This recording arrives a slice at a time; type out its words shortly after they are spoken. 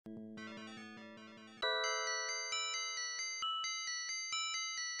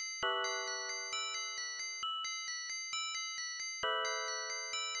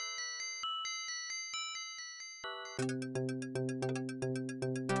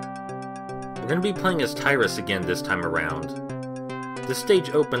We're going to be playing as Tyrus again this time around. This stage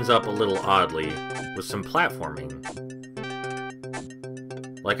opens up a little oddly, with some platforming.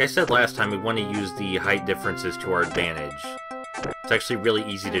 Like I said last time, we want to use the height differences to our advantage. It's actually really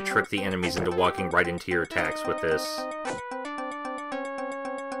easy to trick the enemies into walking right into your attacks with this.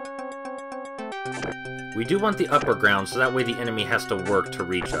 We do want the upper ground, so that way the enemy has to work to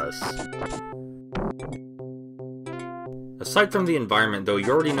reach us. Aside from the environment though, you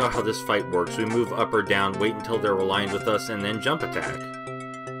already know how this fight works. We move up or down, wait until they're aligned with us, and then jump attack.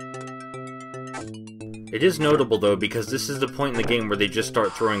 It is notable though, because this is the point in the game where they just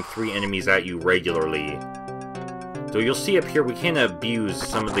start throwing 3 enemies at you regularly. So you'll see up here we can abuse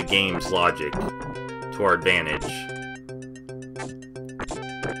some of the game's logic to our advantage.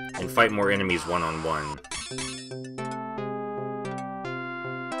 And fight more enemies one-on-one.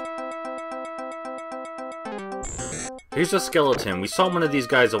 Here's a skeleton. We saw one of these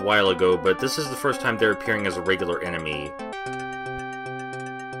guys a while ago, but this is the first time they're appearing as a regular enemy.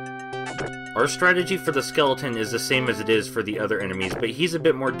 Our strategy for the skeleton is the same as it is for the other enemies, but he's a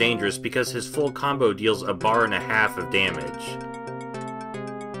bit more dangerous because his full combo deals 1.5 bars of damage.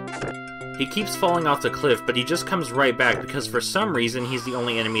 He keeps falling off the cliff, but he just comes right back because for some reason he's the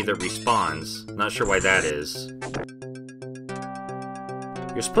only enemy that respawns. Not sure why that is.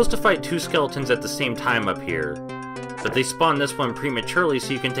 You're supposed to fight 2 skeletons at the same time up here, but they spawn this one prematurely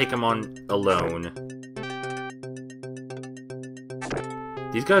so you can take him on alone.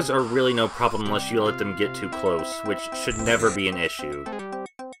 These guys are really no problem unless you let them get too close, which should never be an issue.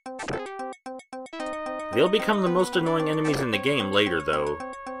 They'll become the most annoying enemies in the game later, though.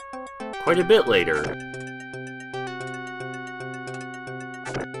 Quite a bit later.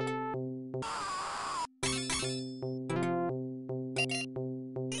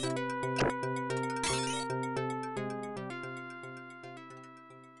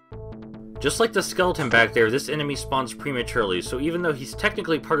 Just like the skeleton back there, this enemy spawns prematurely, so even though he's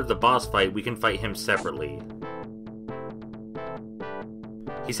technically part of the boss fight, we can fight him separately.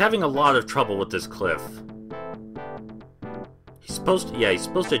 He's having a lot of trouble with this cliff. He's supposed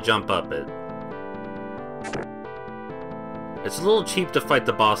to jump up it. It's a little cheap to fight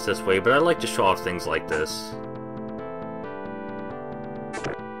the boss this way, but I like to show off things like this.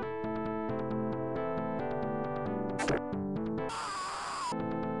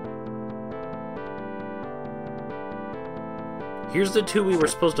 Here's the 2 we were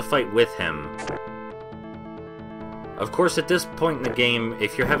supposed to fight with him. Of course, at this point in the game,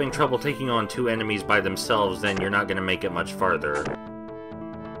 if you're having trouble taking on 2 enemies by themselves, then you're not going to make it much farther.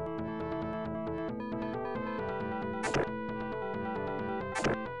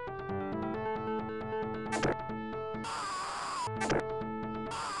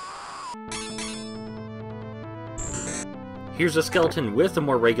 Here's a skeleton with a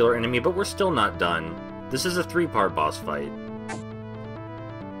more regular enemy, but we're still not done. This is a 3-part boss fight.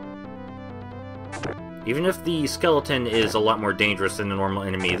 Even if the skeleton is a lot more dangerous than the normal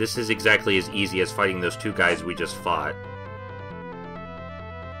enemy, this is exactly as easy as fighting those 2 guys we just fought.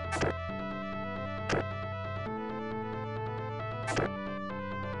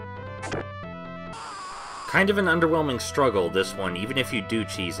 Kind of an underwhelming struggle, this one, even if you do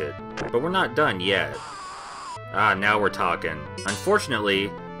cheese it. But we're not done yet. Ah, now we're talking.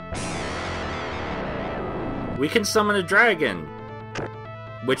 Unfortunately, we can summon a dragon!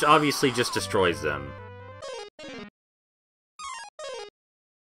 Which obviously just destroys them.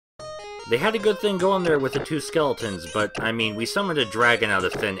 They had a good thing going there with the 2 skeletons, but, I mean, we summoned a dragon out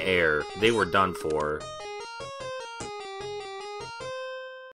of thin air. They were done for.